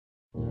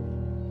Through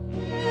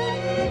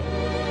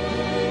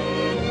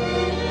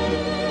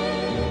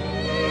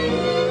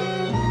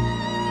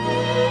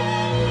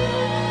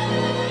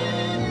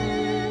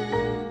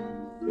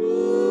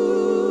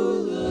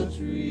the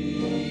trees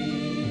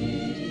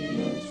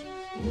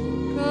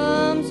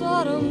comes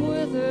autumn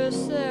with her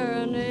serenade.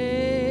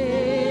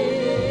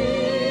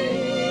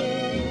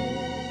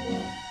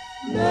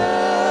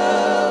 Melodies,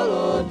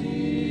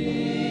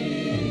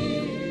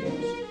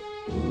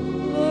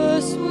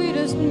 the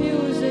sweetest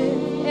music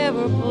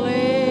ever played.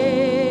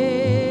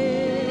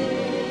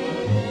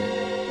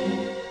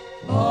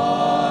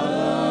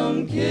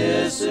 Autumn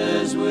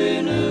kisses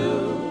we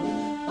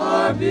knew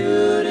are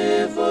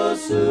beautiful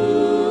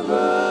souvenirs.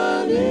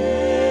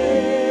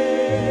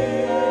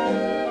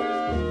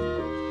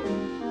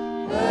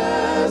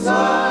 As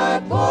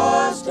I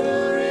pause to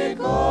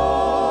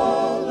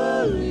recall,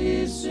 the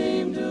leaves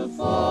seem to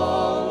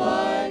fall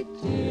like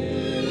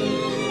tears.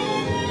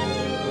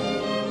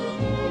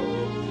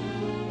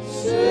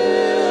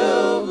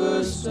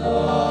 Silver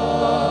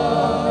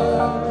stars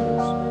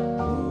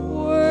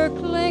were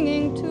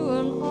clinging to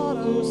an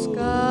autumn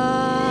sky.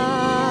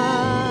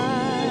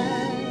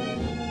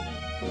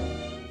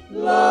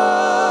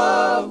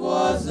 Love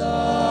was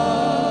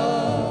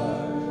ours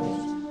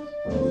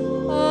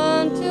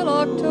until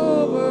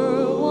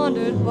October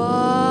wandered by.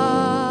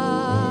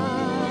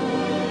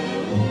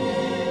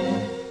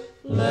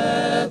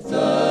 Let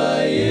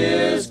the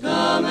years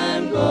come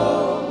and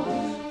go,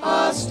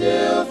 I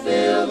still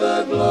feel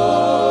the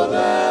glow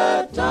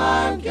that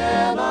time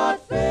cannot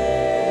fade.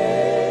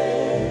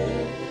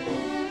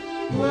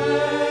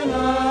 When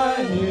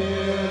I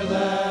hear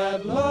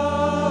that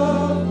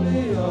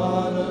lovely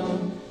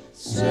autumn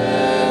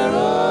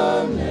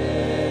serenade.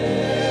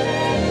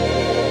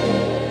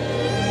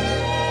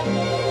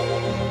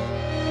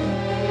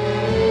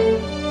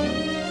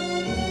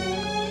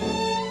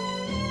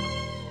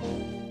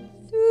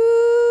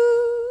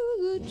 Through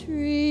the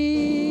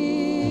trees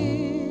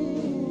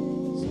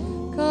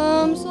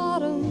comes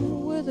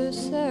autumn with a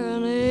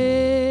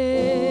serenade.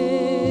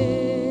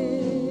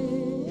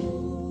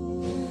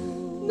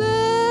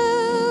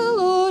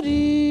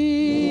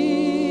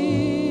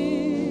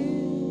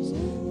 Melodies,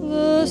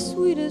 the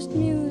sweetest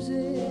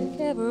music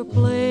ever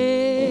played.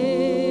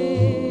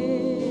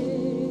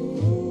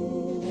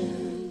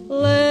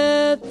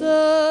 Let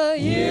the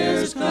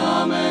years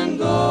come and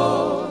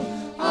go,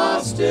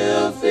 I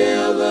still feel